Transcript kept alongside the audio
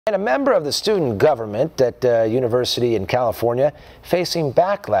And a member of the student government at a university in California facing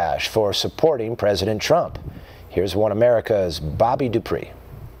backlash for supporting President Trump. Here's One America's Bobby Dupree.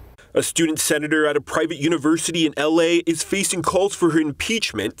 A student senator at a private university in LA is facing calls for her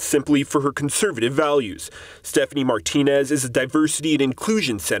impeachment simply for her conservative values. Stephanie Martinez is a diversity and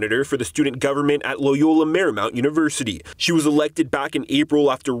inclusion senator for the student government at Loyola Marymount University. She was elected back in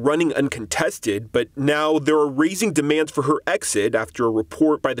April after running uncontested, but now there are raising demands for her exit after a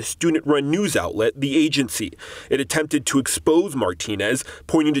report by the student-run news outlet, The Agency. It attempted to expose Martinez,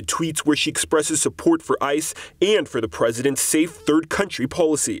 pointing to tweets where she expresses support for ICE and for the president's safe third country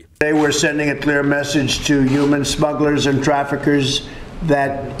policy. Today we're sending a clear message to human smugglers and traffickers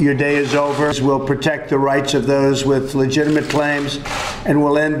that your day is over. We'll protect the rights of those with legitimate claims and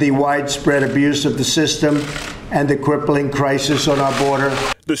will end the widespread abuse of the system and the crippling crisis on our border.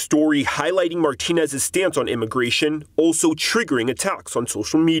 The story highlighting Martinez's stance on immigration, also triggering attacks on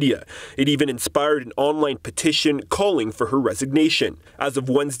social media. It even inspired an online petition calling for her resignation. As of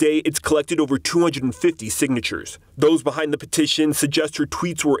Wednesday, it's collected over 250 signatures. Those behind the petition suggest her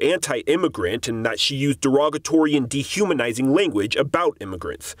tweets were anti-immigrant and that she used derogatory and dehumanizing language about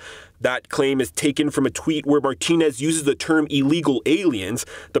immigrants. That claim is taken from a tweet where Martinez uses the term illegal aliens,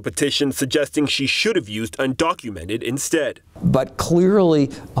 the petition suggesting she should have used undocumented instead. But clearly,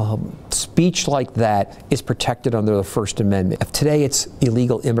 speech like that is protected under the First Amendment. If today it's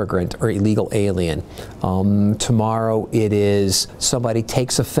illegal immigrant or illegal alien, tomorrow it is somebody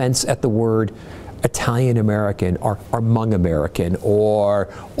takes offense at the word Italian American or Hmong American or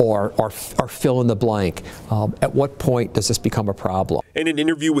fill in the blank. At what point does this become a problem? In an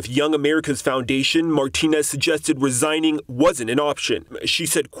interview with Young America's Foundation, Martinez suggested resigning wasn't an option. She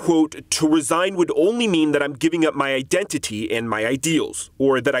said, quote, "To resign would only mean that I'm giving up my identity and my ideals,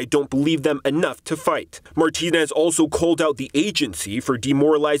 or that I don't believe them enough to fight." Martinez also called out the agency for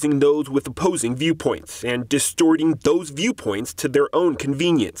demoralizing those with opposing viewpoints and distorting those viewpoints to their own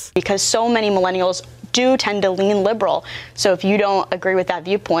convenience. Because so many millennials do tend to lean liberal. So if you don't agree with that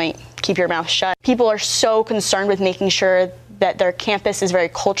viewpoint, keep your mouth shut. People are so concerned with making sure that their campus is very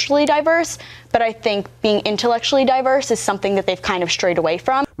culturally diverse, but I think being intellectually diverse is something that they've kind of strayed away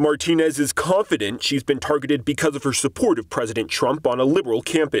from. Martinez is confident she's been targeted because of her support of President Trump on a liberal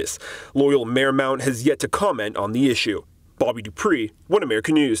campus. Loyola Marymount has yet to comment on the issue. Bobby Dupree, One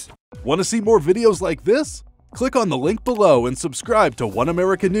America News. Want to see more videos like this? Click on the link below and subscribe to One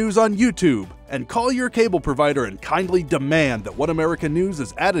America News on YouTube, and call your cable provider and kindly demand that One America News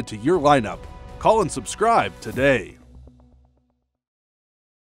is added to your lineup. Call and subscribe today.